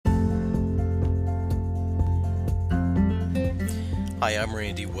Hi, I'm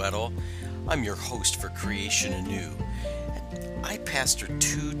Randy Weddle. I'm your host for Creation Anew. I pastor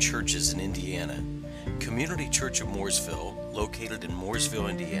two churches in Indiana, Community Church of Mooresville, located in Mooresville,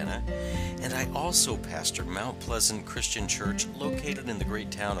 Indiana, and I also pastor Mount Pleasant Christian Church, located in the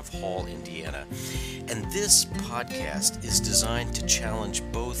great town of Hall, Indiana. And this podcast is designed to challenge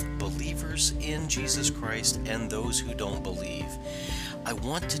both believers in Jesus Christ and those who don't believe. I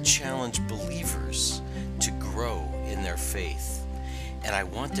want to challenge believers to grow in their faith. And I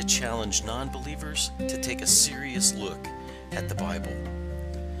want to challenge non-believers to take a serious look at the Bible.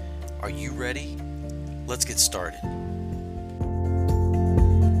 Are you ready? Let's get started.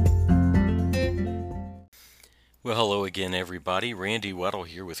 Well, hello again, everybody. Randy Weddle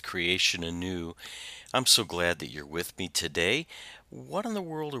here with Creation Anew. I'm so glad that you're with me today. What in the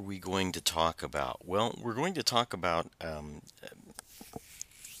world are we going to talk about? Well, we're going to talk about,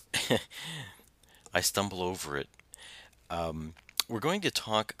 I stumble over it. We're going to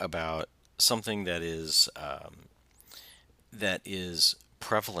talk about something that is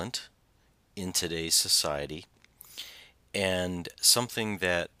prevalent in today's society, and something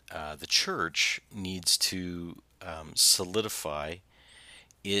that the church needs to solidify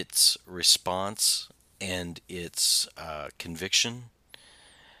its response and its conviction.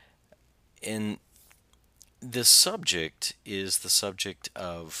 And this subject is the subject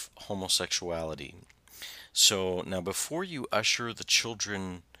of homosexuality. So now, before you usher the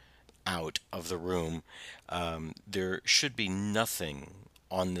children out of the room, there should be nothing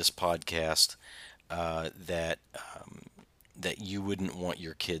on this podcast that you wouldn't want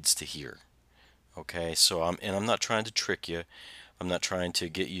your kids to hear. Okay, so I'm not trying to trick you. I'm not trying to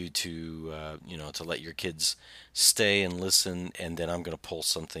get you to to let your kids stay and listen, and then I'm going to pull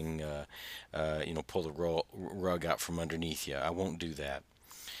something, pull the rug out from underneath you. I won't do that.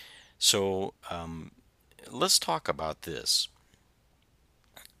 So let's talk about this.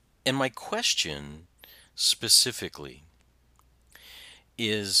 And my question specifically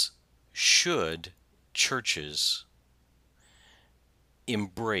is, should churches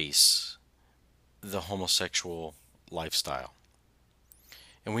embrace the homosexual lifestyle?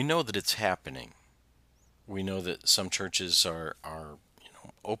 And we know that it's happening. We know that some churches are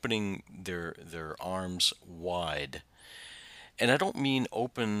opening their arms wide. And I don't mean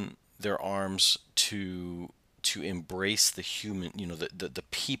open their arms to embrace the human, the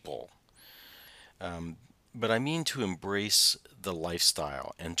people. But I mean to embrace the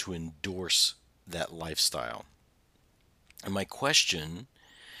lifestyle and to endorse that lifestyle. And my question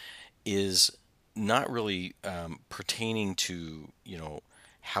is not really pertaining to,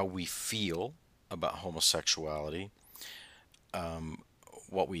 how we feel about homosexuality,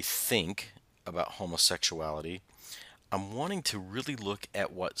 what we think about homosexuality. I'm wanting to really look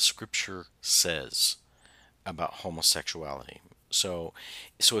at what Scripture says about homosexuality. So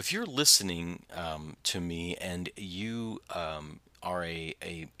if you're listening to me and you are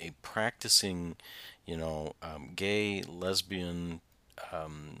a practicing, gay, lesbian,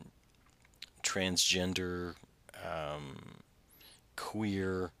 transgender,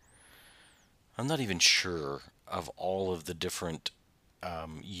 queer, I'm not even sure of all of the different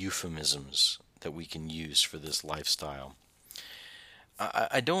euphemisms that we can use for this lifestyle.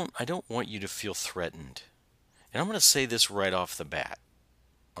 I don't want you to feel threatened. And I'm going to say this right off the bat,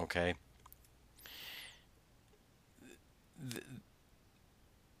 okay?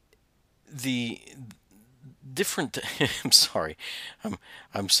 The different I'm sorry.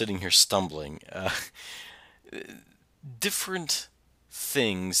 I'm sitting here stumbling. Different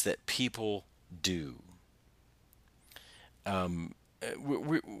things that people do.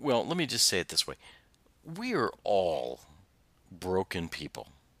 Well, let me just say it this way. We are all broken people,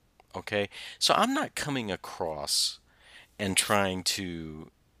 okay? So I'm not coming across and trying to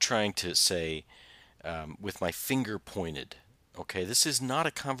say with my finger pointed. Okay, this is not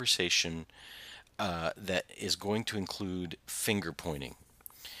a conversation that is going to include finger pointing,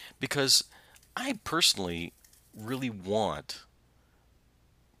 because I personally really want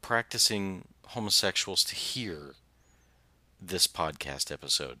practicing homosexuals to hear this podcast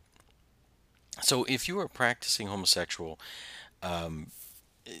episode. So if you are practicing homosexual,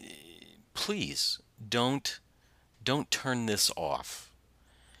 please don't turn this off.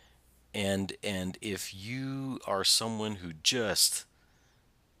 And if you are someone who just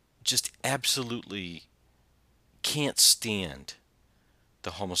absolutely can't stand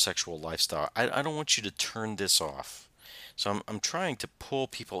the homosexual lifestyle, I don't want you to turn this off. So I'm trying to pull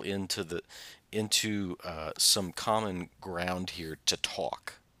people into some common ground here to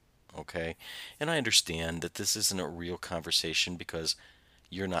talk. Okay, and I understand that this isn't a real conversation because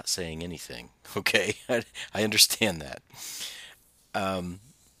you're not saying anything. Okay, I understand that. But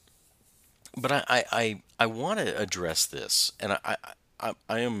I want to address this, and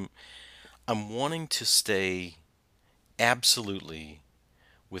I'm wanting to stay absolutely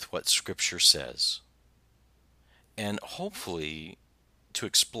with what Scripture says, and hopefully to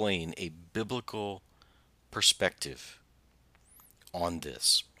explain a biblical perspective on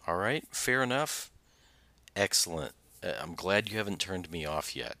this. All right, fair enough. Excellent. I'm glad you haven't turned me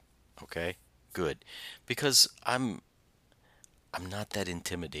off yet. Okay, good, because I'm not that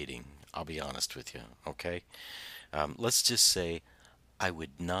intimidating. I'll be honest with you. Okay, let's just say I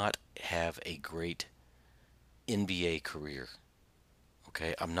would not have a great NBA career.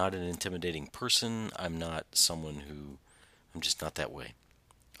 Okay, I'm not an intimidating person. I'm not someone who, I'm just not that way.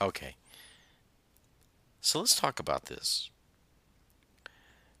 Okay, so let's talk about this.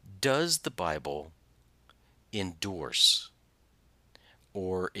 Does the Bible endorse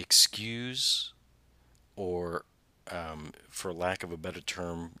or excuse or, for lack of a better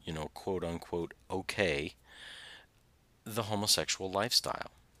term, quote unquote, okay, the homosexual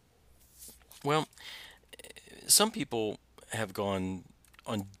lifestyle? Well, some people have gone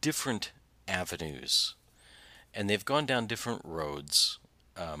on different avenues and they've gone down different roads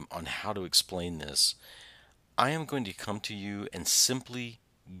on how to explain this. I am going to come to you and simply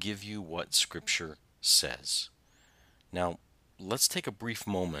give you what Scripture says. Now, let's take a brief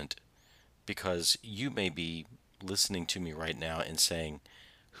moment because you may be listening to me right now and saying,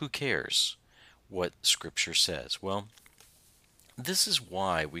 who cares what Scripture says? Well, this is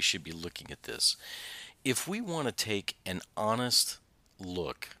why we should be looking at this. If we want to take an honest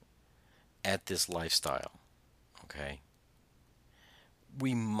look at this lifestyle, okay,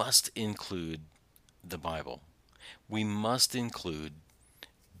 we must include the Bible. We must include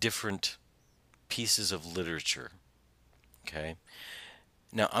different pieces of literature, okay?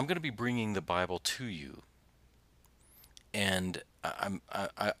 Now, I'm going to be bringing the Bible to you, and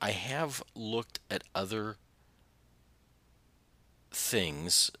I have looked at other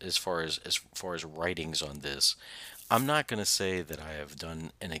things as far as writings on this. I'm not going to say that I have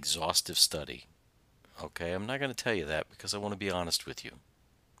done an exhaustive study. Okay, I'm not going to tell you that because I want to be honest with you.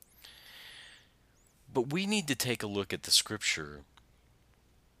 But we need to take a look at the scripture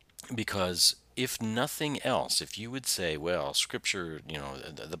because if nothing else, if you would say, well, scripture,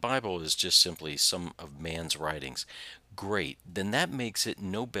 the Bible is just simply some of man's writings, great, then that makes it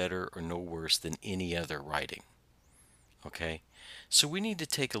no better or no worse than any other writing. Okay? So we need to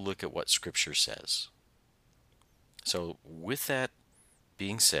take a look at what scripture says. So with that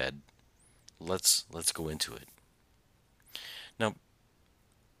being said, let's go into it. Now,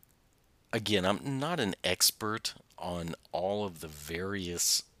 again, I'm not an expert on all of the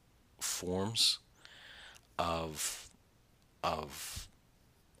various forms of of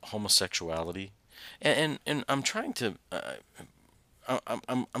homosexuality, and I'm trying to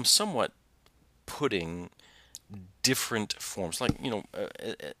I'm somewhat putting different forms, like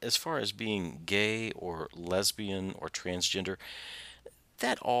as far as being gay or lesbian or transgender,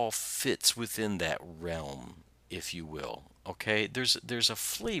 that all fits within that realm, if you will. Okay, there's a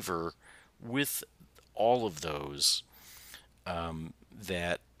flavor with all of those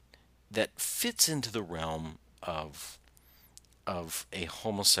that that fits into the realm of a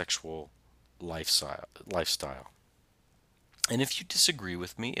homosexual lifestyle. And if you disagree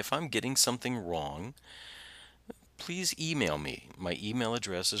with me, if I'm getting something wrong, please email me. My email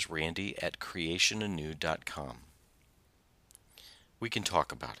address is randy@creationanew.com. We can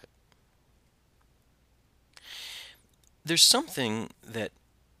talk about it. There's something that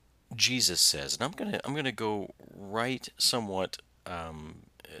Jesus says, and I'm gonna go right somewhat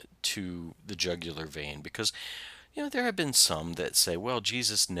to the jugular vein because there have been some that say, well,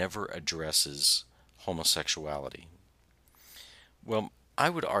 Jesus never addresses homosexuality. Well, I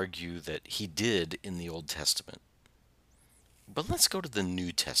would argue that he did in the Old Testament. But let's go to the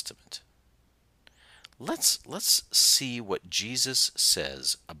New Testament. Let's see what Jesus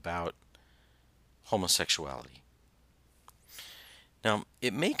says about homosexuality. Now,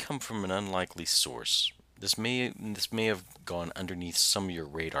 it may come from an unlikely source. This may have gone underneath some of your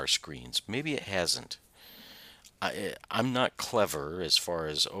radar screens. Maybe it hasn't. I'm not clever as far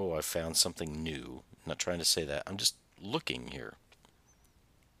as, oh, I found something new. I'm not trying to say that. I'm just looking here.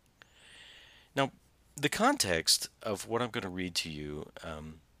 Now, the context of what I'm going to read to you,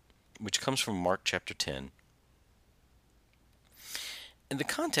 which comes from Mark chapter 10, and the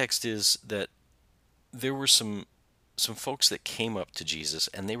context is that there were some folks that came up to Jesus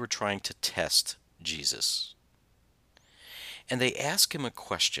and they were trying to test Jesus. And they asked him a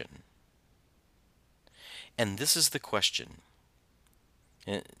question. And this is the question.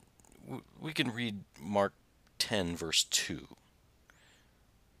 And we can read Mark 10, verse 2.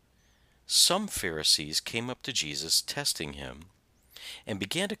 some Pharisees came up to Jesus, testing him, and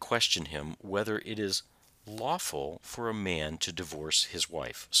began to question him whether it is lawful for a man to divorce his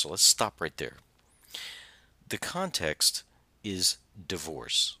wife. So let's stop right there. The context is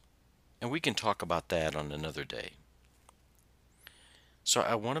divorce, and we can talk about that on another day. So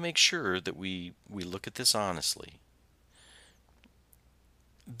I want to make sure that we look at this honestly.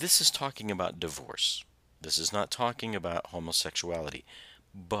 This is talking about divorce. This is not talking about homosexuality.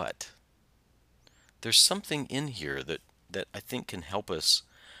 But there's something in here that I think can help us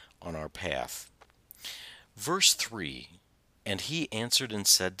on our path. Verse 3, and he answered and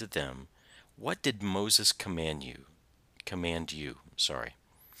said to them, what did Moses command you? Sorry.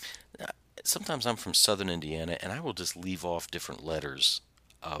 Sometimes I'm from southern Indiana and I will just leave off different letters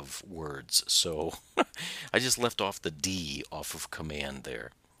of words. So I just left off the D off of command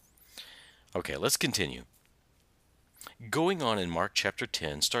there. Okay, let's continue. Going on in Mark chapter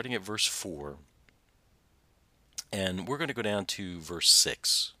 10, starting at verse 4, and we're going to go down to verse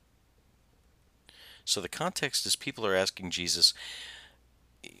 6. So the context is people are asking Jesus,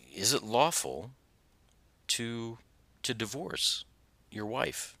 is it lawful to divorce your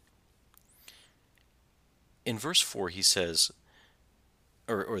wife? In verse 4 he says,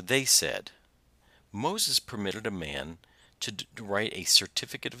 or they said, Moses permitted a man to write a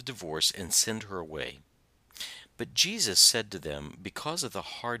certificate of divorce and send her away. But Jesus said to them, because of the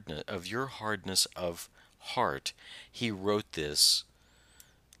hardness of your hardness of heart, he wrote this.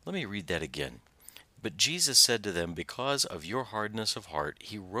 Let me read that again. But Jesus said to them, because of your hardness of heart,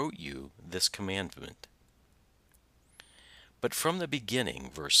 he wrote you this commandment. But from the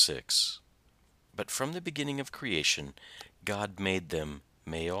beginning, verse 6, but from the beginning of creation, God made them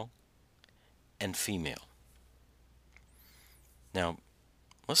male and female. Now,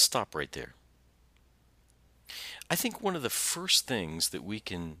 let's stop right there. I think one of the first things that we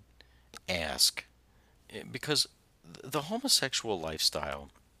can ask, because the homosexual lifestyle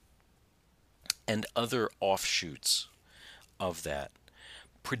and other offshoots of that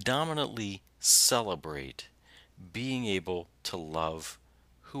predominantly celebrate being able to love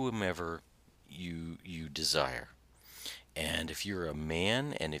whomever you desire. And if you're a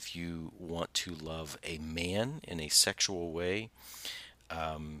man and if you want to love a man in a sexual way,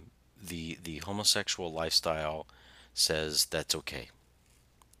 the homosexual lifestyle says that's okay.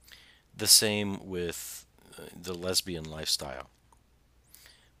 The same with the lesbian lifestyle.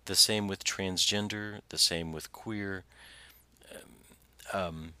 The same with transgender, the same with queer.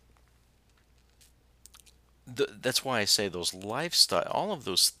 That's why I say those lifestyle, all of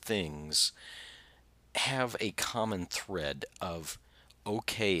those things have a common thread of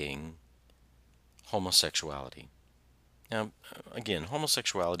okaying homosexuality. Now, again,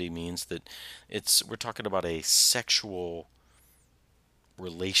 homosexuality means that we're talking about a sexual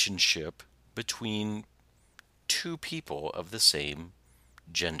relationship between two people of the same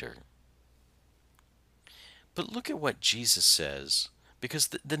gender. But look at what Jesus says, because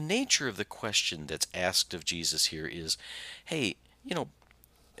the nature of the question that's asked of Jesus here is, hey,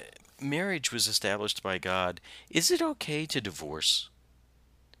 marriage was established by God. Is it okay to divorce?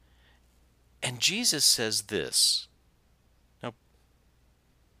 And Jesus says this. Now,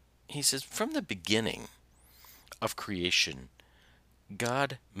 he says, from the beginning of creation,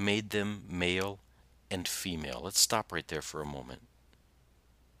 God made them male and female. Let's stop right there for a moment.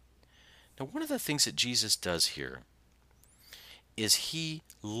 Now, one of the things that Jesus does here is he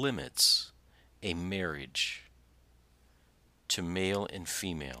limits a marriage to male and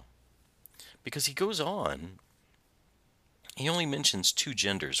female. Because he goes on, he only mentions two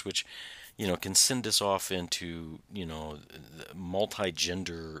genders, which, can send us off into,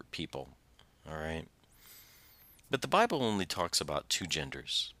 multi-gender people, all right? But the Bible only talks about two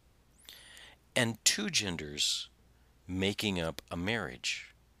genders, and two genders making up a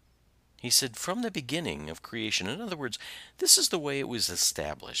marriage. He said, from the beginning of creation, in other words, this is the way it was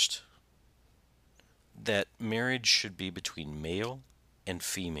established, that marriage should be between male and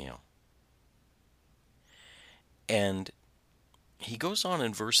female. And he goes on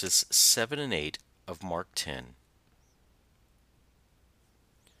in verses 7 and 8 of Mark 10.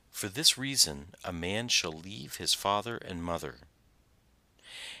 For this reason, a man shall leave his father and mother,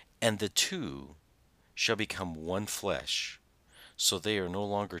 and the two shall become one flesh. So they are no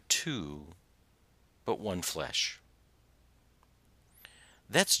longer two, but one flesh.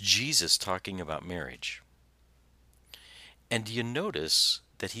 That's Jesus talking about marriage. And do you notice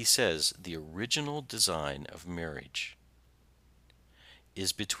that he says the original design of marriage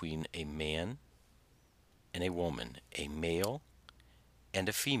is between a man and a woman, a male and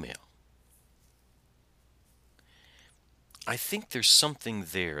a female. I think there's something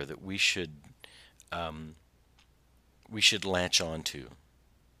there that um, we should latch on to.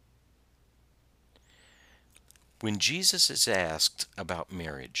 When Jesus is asked about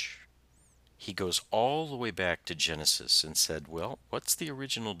marriage, he goes all the way back to Genesis and said, well, what's the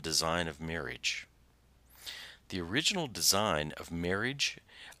original design of marriage? The original design of marriage,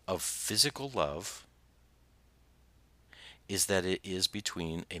 of physical love, is that it is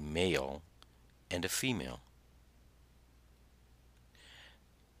between a male and a female.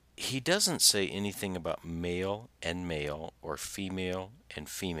 He doesn't say anything about male and male, or female and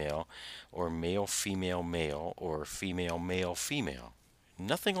female, or male, female, male, or female, male, female.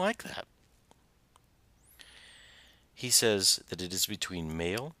 Nothing like that. He says that it is between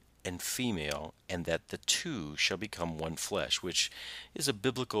male and female, and that the two shall become one flesh, which is a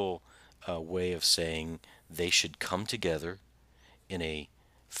biblical way of saying they should come together in a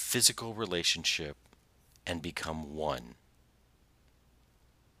physical relationship and become one.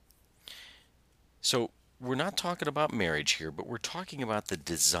 So we're not talking about marriage here, but we're talking about the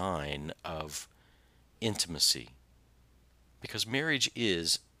design of intimacy, because marriage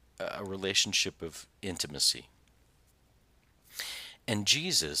is a relationship of intimacy. And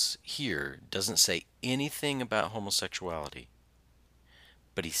Jesus here doesn't say anything about homosexuality,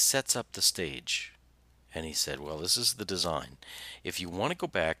 but he sets up the stage. And he said, well, this is the design. If you want to go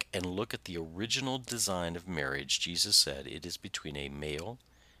back and look at the original design of marriage, Jesus said it is between a male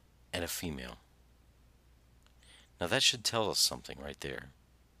and a female. Now that should tell us something right there.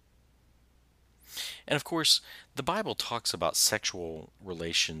 And of course, the Bible talks about sexual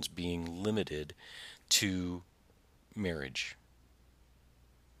relations being limited to marriage.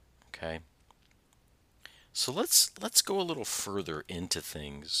 Okay? So let's go a little further into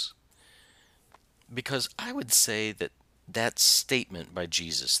things, because I would say that that statement by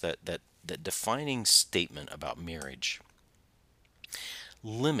Jesus, that defining statement about marriage,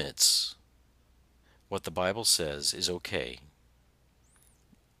 limits what the Bible says is okay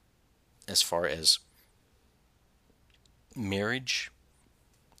as far as marriage,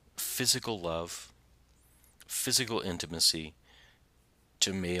 physical love, physical intimacy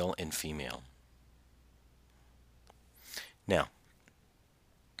to male and female. Now,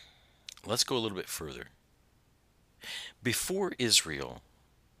 let's go a little bit further. Before Israel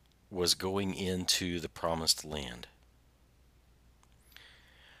was going into the promised land,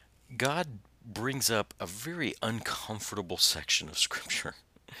 God brings up a very uncomfortable section of Scripture.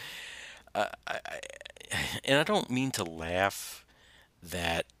 And I don't mean to laugh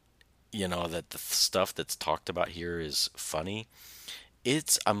that, that the stuff that's talked about here is funny.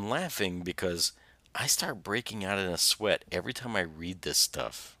 I'm laughing because I start breaking out in a sweat every time I read this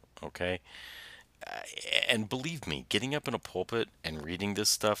stuff, okay? And believe me, getting up in a pulpit and reading this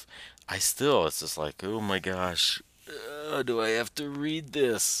stuff, it's just like, oh my gosh, do I have to read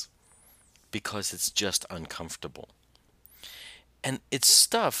this? Because it's just uncomfortable. And it's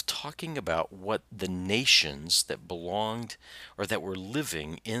stuff talking about what the nations that belonged or that were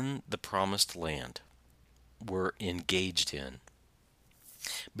living in the promised land were engaged in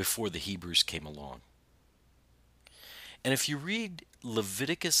before the Hebrews came along. And if you read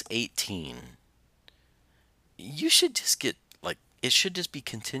Leviticus 18, you should just get, it should just be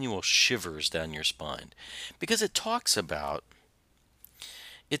continual shivers down your spine, because it talks about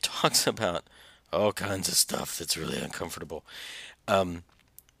all kinds of stuff that's really uncomfortable.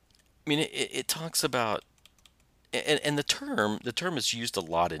 It talks about, and the term is used a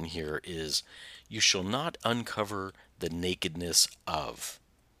lot in here is, you shall not uncover the nakedness of.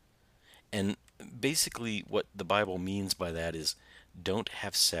 And basically what the Bible means by that is, don't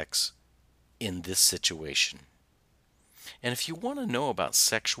have sex in this situation. And if you want to know about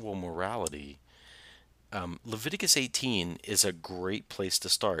sexual morality, Leviticus 18 is a great place to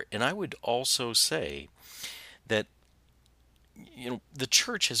start. And I would also say that the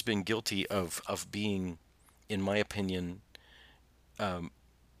church has been guilty of being, in my opinion,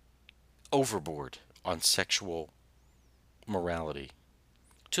 overboard on sexual morality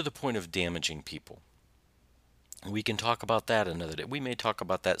to the point of damaging people. We can talk about that another day. We may talk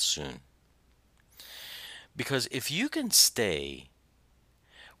about that soon. Because if you can stay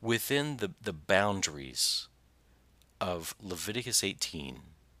within the boundaries of Leviticus 18,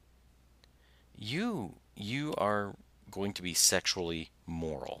 you are going to be sexually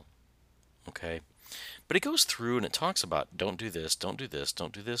moral. Okay? But it goes through and it talks about, don't do this, don't do this,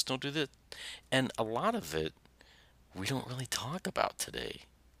 don't do this, don't do this. And a lot of it we don't really talk about today.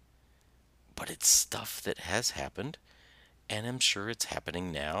 But it's stuff that has happened, and I'm sure it's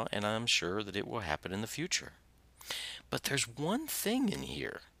happening now, and I'm sure that it will happen in the future. But there's one thing in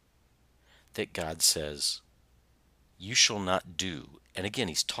here that God says you shall not do. And again,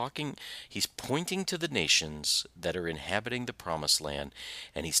 he's pointing to the nations that are inhabiting the promised land,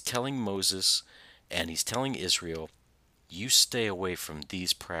 and he's telling Moses and he's telling Israel, you stay away from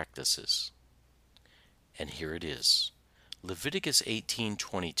these practices. And here it is. Leviticus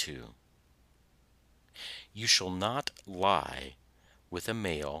 18:22. You shall not lie with a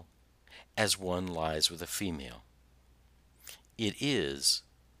male as one lies with a female. It is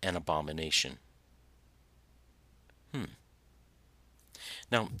an abomination.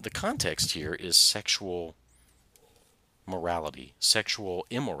 Now, the context here is sexual morality, sexual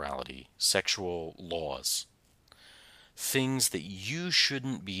immorality, sexual laws, things that you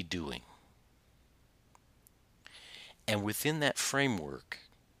shouldn't be doing. And within that framework,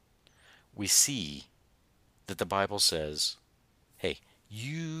 we see that the Bible says, hey,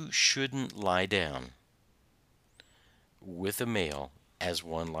 you shouldn't lie down with a male as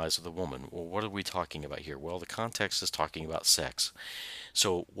one lies with a woman. Well, what are we talking about here? Well, the context is talking about sex.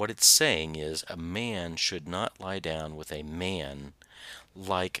 So what it's saying is a man should not lie down with a man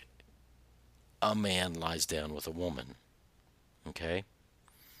like a man lies down with a woman. Okay?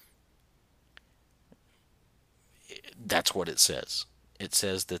 That's what it says. It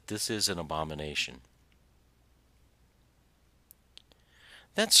says that this is an abomination.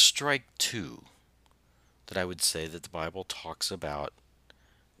 That's strike two that I would say that the Bible talks about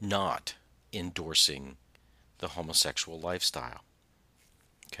not endorsing the homosexual lifestyle.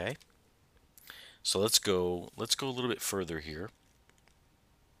 Okay? So let's go a little bit further here.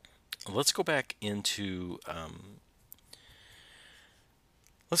 Let's go back into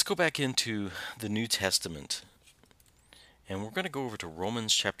the New Testament, and we're going to go over to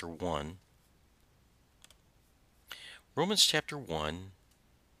Romans chapter 1. Romans chapter 1,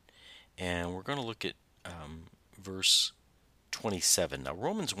 and we're going to look at verse 27. Now,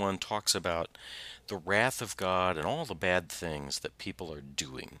 Romans 1 talks about the wrath of God and all the bad things that people are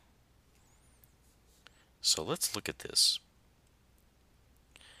doing. So let's look at this.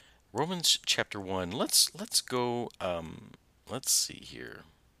 Romans chapter 1. Let's go, let's see here.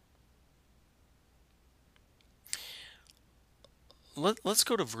 Let's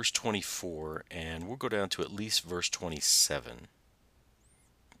go to verse 24, and we'll go down to at least verse 27.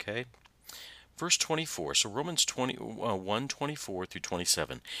 Okay? Verse 24, so Romans 1:24 through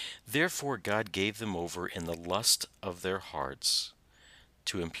 27. Therefore God gave them over in the lust of their hearts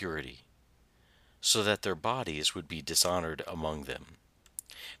to impurity, so that their bodies would be dishonored among them.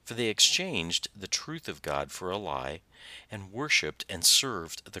 For they exchanged the truth of God for a lie, and worshipped and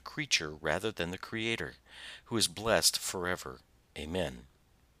served the creature rather than the Creator, who is blessed forever. Amen.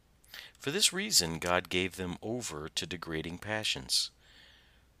 For this reason God gave them over to degrading passions.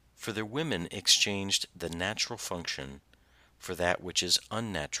 For their women exchanged the natural function for that which is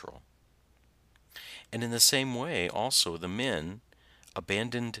unnatural. And in the same way also the men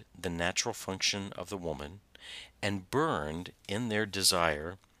abandoned the natural function of the woman, and burned in their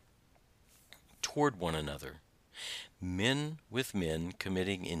desire toward one another, men with men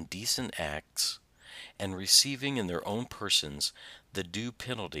committing indecent acts, and receiving in their own persons the due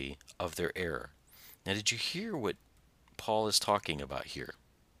penalty of their error. Now, did you hear what Paul is talking about here?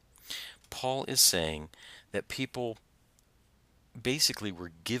 Paul is saying that people basically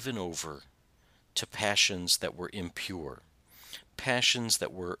were given over to passions that were impure, passions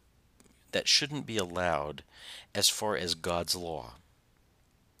that shouldn't be allowed as far as God's law.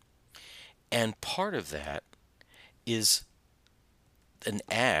 And part of that is an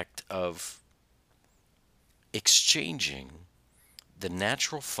act of exchanging the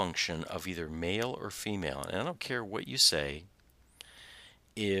natural function of either male or female. And I don't care what you say,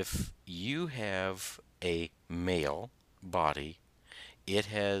 if you have a male body, it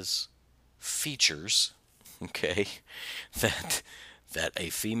has features, okay, that a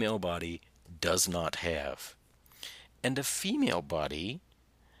female body does not have. And a female body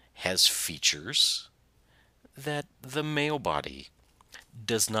has features that the male body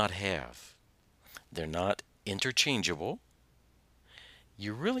does not have. They're not interchangeable.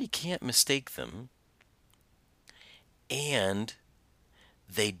 You really can't mistake them. And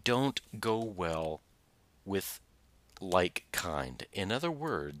they don't go well with like kind. In other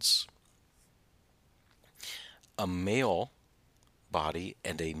words, a male body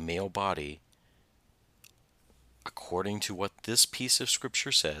and a male body, according to what this piece of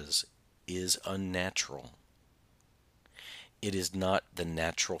scripture says, is unnatural. It is not the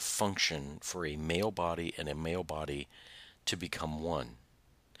natural function for a male body and a male body to become one.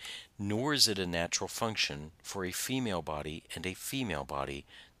 Nor is it a natural function for a female body and a female body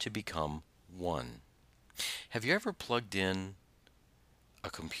to become one. Have you ever plugged in a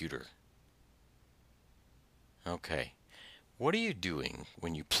computer? Okay. What are you doing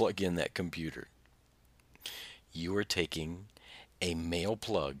when you plug in that computer? You are taking a male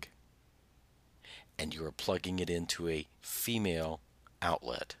plug and you are plugging it into a female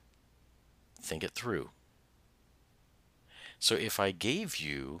outlet. Think it through. So if I gave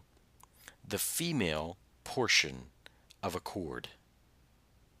you the female portion of a cord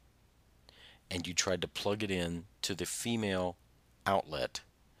and you tried to plug it in to the female outlet,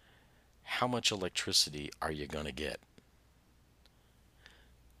 how much electricity are you going to get?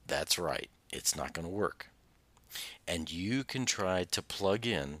 That's right, it's not going to work. And you can try to plug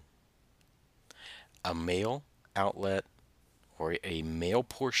in a male outlet or a male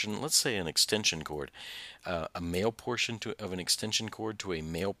portion, let's say an extension cord, a male portion of an extension cord to a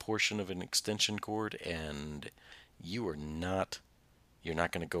male portion of an extension cord, and you're not going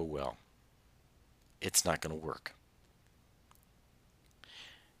to go well. It's not going to work.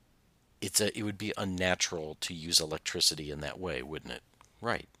 It would be unnatural to use electricity in that way, wouldn't it?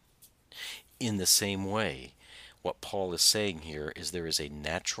 Right. In the same way, what Paul is saying here is there is a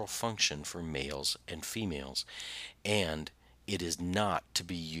natural function for males and females, and it is not to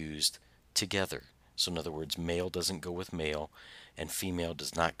be used together. So in other words, male doesn't go with male and female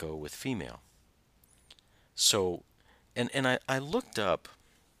does not go with female. So, and I looked up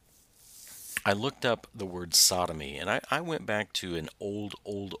the word sodomy, and I went back to an old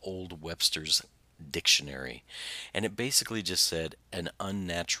Webster's dictionary, and it basically just said an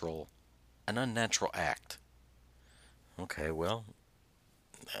unnatural act. Okay, well,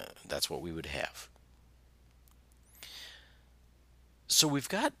 that's what we would have. So we've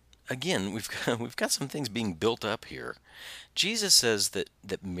got some things being built up here. Jesus says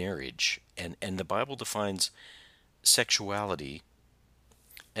that marriage and the Bible defines sexuality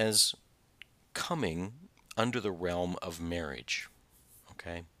as coming under the realm of marriage.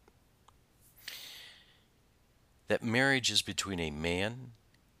 Okay? That marriage is between a man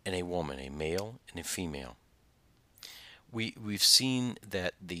and a woman, a male and a female. We've seen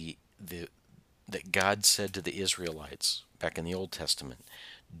that that God said to the Israelites back in the Old Testament,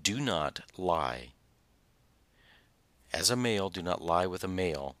 do not lie. As a male, do not lie with a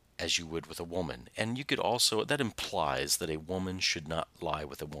male as you would with a woman. And you could also, that implies that a woman should not lie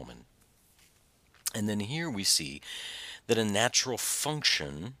with a woman. And then here we see that a natural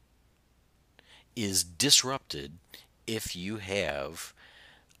function is disrupted if you have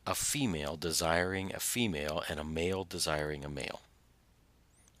a female desiring a female and a male desiring a male.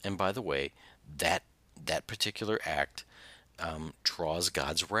 And by the way, that particular act draws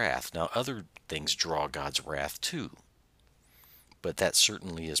God's wrath. Now, other things draw God's wrath too, but that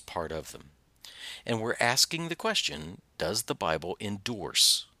certainly is part of them. And we're asking the question, does the Bible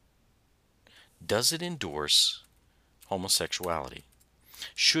endorse? Does it endorse homosexuality?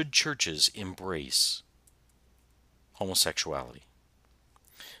 Should churches embrace homosexuality?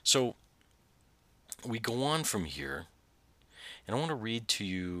 So we go on from here, and I want to read to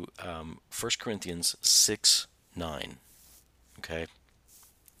you 1 Corinthians 6:9. Okay?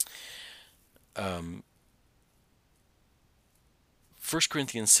 1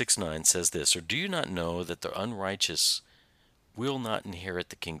 Corinthians 6:9 says this, or do you not know that the unrighteous will not inherit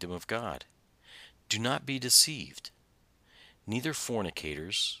the kingdom of God? Do not be deceived. Neither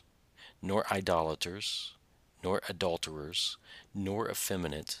fornicators, nor idolaters, nor adulterers, nor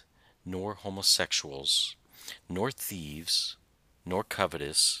effeminate, nor homosexuals, nor thieves, nor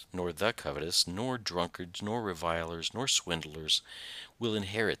covetous, nor the covetous, nor drunkards, nor revilers, nor swindlers will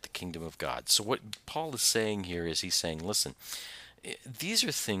inherit the kingdom of God. So what Paul is saying here is he's saying, listen, these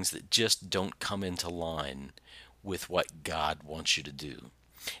are things that just don't come into line with what God wants you to do.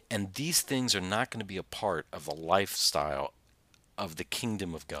 And these things are not going to be a part of the lifestyle of the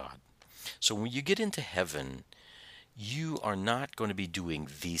kingdom of God. So when you get into heaven, you are not going to be doing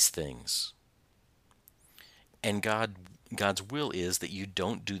these things. And God's will is that you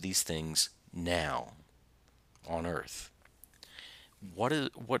don't do these things now on earth. What is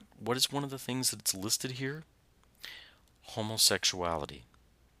one of the things that's listed here? Homosexuality.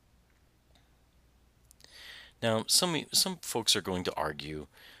 Now, some folks are going to argue,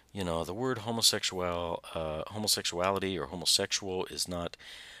 the word homosexuality or homosexual is not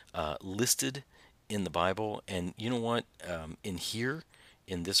listed in the Bible, and you know what? In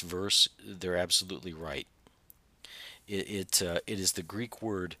this verse, they're absolutely right. It is the Greek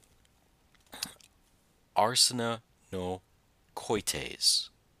word arsena no koites,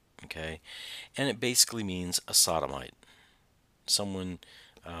 okay, and it basically means a sodomite, someone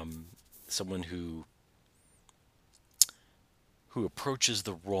who approaches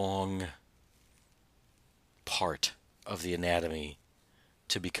the wrong part of the anatomy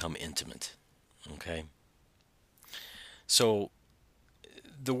to become intimate. Okay? So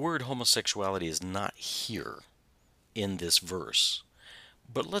the word homosexuality is not here in this verse,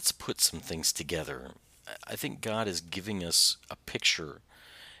 but let's put some things together. I think God is giving us a picture,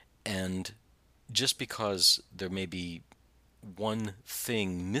 and just because there may be one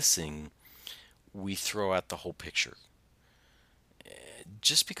thing missing, we throw out the whole picture.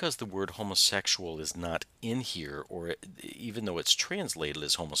 Just because the word homosexual is not in here, or even though it's translated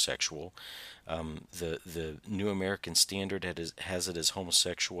as homosexual, the New American Standard has it as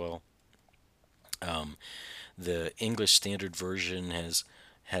homosexual. The English Standard Version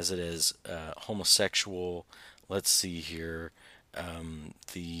has it as homosexual. Let's see here.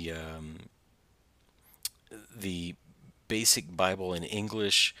 The Basic Bible in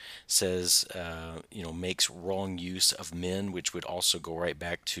English says, makes wrong use of men, which would also go right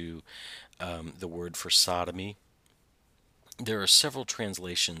back to the word for sodomy. There are several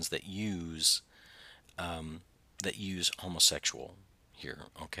translations that use homosexual here.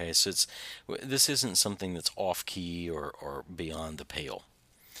 Okay, so this isn't something that's off key or beyond the pale.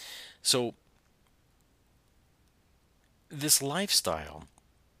 So this lifestyle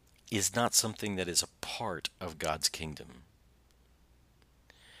is not something that is a part of God's kingdom.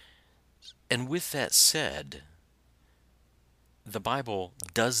 And with that said, the Bible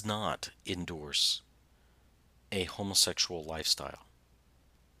does not endorse a homosexual lifestyle.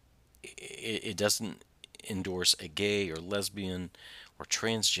 It doesn't endorse a gay or lesbian or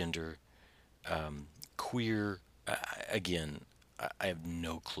transgender, queer. Again, I have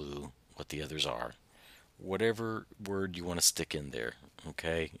no clue what the others are. Whatever word you want to stick in there,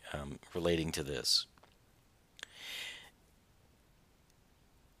 okay, relating to this.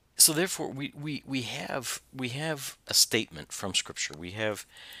 So therefore, we have a statement from Scripture. We have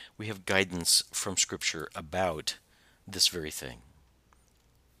guidance from Scripture about this very thing.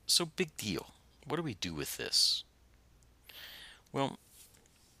 So big deal. What do we do with this? Well,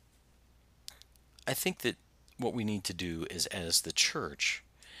 I think that what we need to do is, as the church,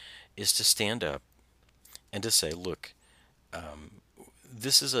 is to stand up and to say, look,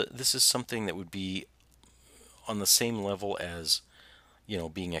 this is something that would be on the same level as,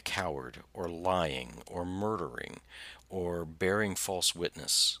 being a coward or lying or murdering or bearing false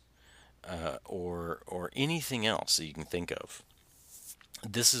witness, or anything else that you can think of.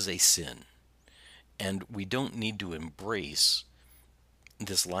 This is a sin, and we don't need to embrace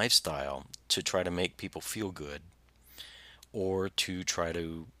this lifestyle to try to make people feel good or to try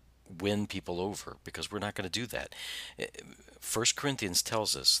to win people over, because we're not going to do that. 1 Corinthians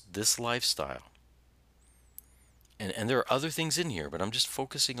tells us this lifestyle, and there are other things in here, but I'm just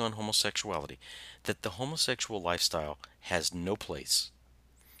focusing on homosexuality, that the homosexual lifestyle has no place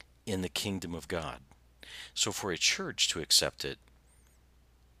in the kingdom of God. So for a church to accept it,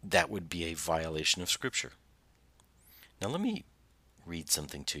 that would be a violation of Scripture. Now let me read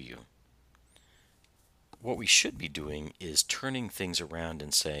something to you. What we should be doing is turning things around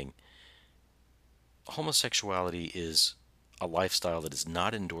and saying homosexuality is a lifestyle that is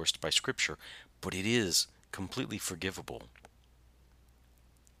not endorsed by Scripture, but it is completely forgivable.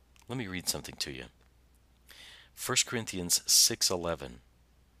 Let me read something to you. 1 Corinthians 6:11.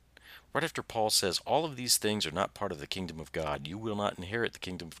 Right after Paul says, all of these things are not part of the kingdom of God. You will not inherit the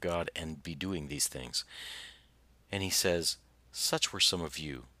kingdom of God and be doing these things. And he says, such were some of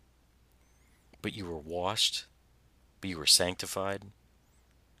you. But you were washed, but you were sanctified,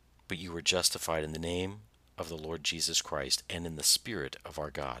 but you were justified in the name of the Lord Jesus Christ and in the Spirit of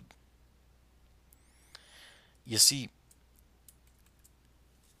our God. You see,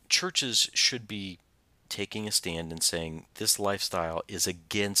 churches should be taking a stand and saying this lifestyle is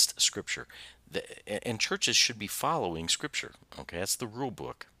against Scripture. And churches should be following Scripture. Okay, that's the rule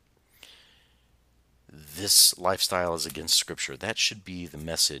book. This lifestyle is against Scripture. That should be the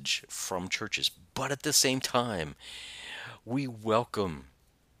message from churches. But at the same time, we welcome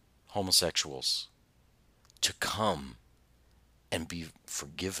homosexuals to come and be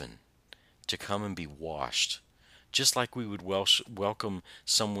forgiven, to come and be washed, just like we would welcome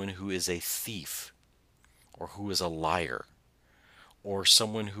someone who is a thief, or who is a liar, or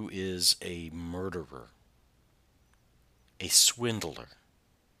someone who is a murderer, a swindler,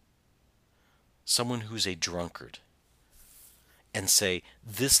 someone who's a drunkard, and say,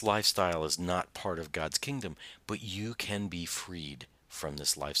 this lifestyle is not part of God's kingdom, but you can be freed from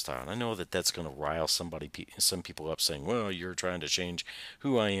this lifestyle. And I know that that's going to rile some people up, saying, well, you're trying to change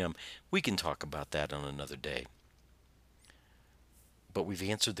who I am. We can talk about that on another day. But we've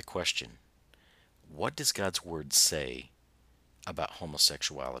answered the question. What does God's word say about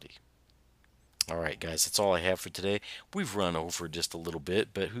homosexuality? All right, guys, that's all I have for today. We've run over just a little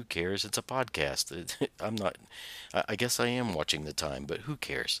bit, but who cares? It's a podcast. I'm not, I guess I am watching the time, but who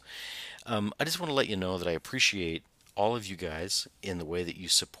cares? I just want to let you know that I appreciate all of you guys in the way that you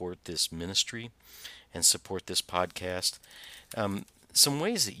support this ministry and support this podcast. Some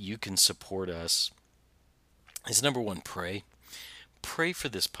ways that you can support us is number one, pray. Pray for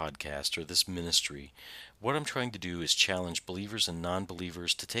this podcast or this ministry. What I'm trying to do is challenge believers and non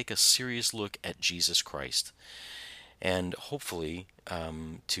believers to take a serious look at Jesus Christ. And hopefully,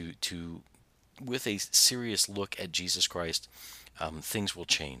 with a serious look at Jesus Christ, things will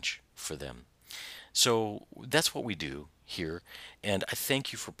change for them. So that's what we do here. And I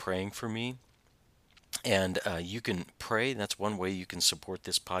thank you for praying for me. And you can pray. That's one way you can support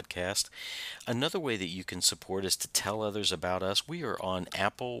this podcast. Another way that you can support is to tell others about us. We are on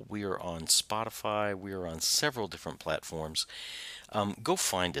Apple, we are on Spotify, we are on several different platforms. Go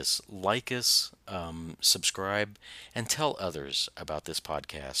find us, like us, subscribe, and tell others about this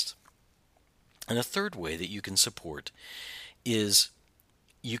podcast. And a third way that you can support is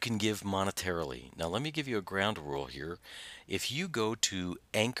you can give monetarily. Now, let me give you a ground rule here. If you go to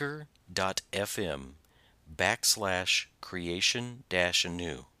anchor.fm/creation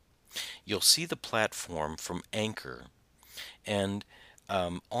anew, you'll see the platform from Anchor. And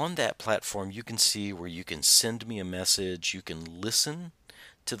on that platform, you can see where you can send me a message, you can listen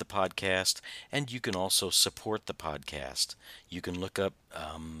to the podcast, and you can also support the podcast. You can look up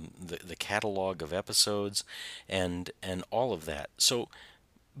the catalog of episodes and all of that. So,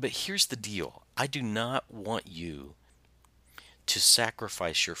 but here's the deal. I do not want you to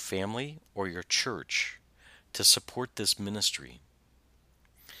sacrifice your family or your church to support this ministry.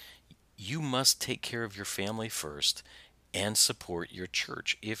 You must take care of your family first and support your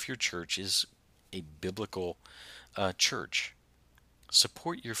church if your church is a biblical church.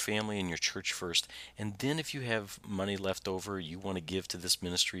 Support your family and your church first, and then if you have money left over you want to give to this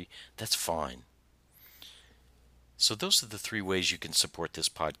ministry, that's fine. So those are the three ways you can support this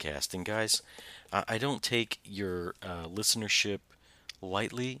podcast. And guys, I don't take your listenership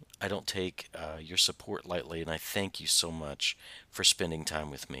lightly. I don't take your support lightly, and I thank you so much for spending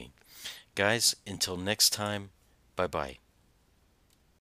time with me. Guys, until next time, bye-bye.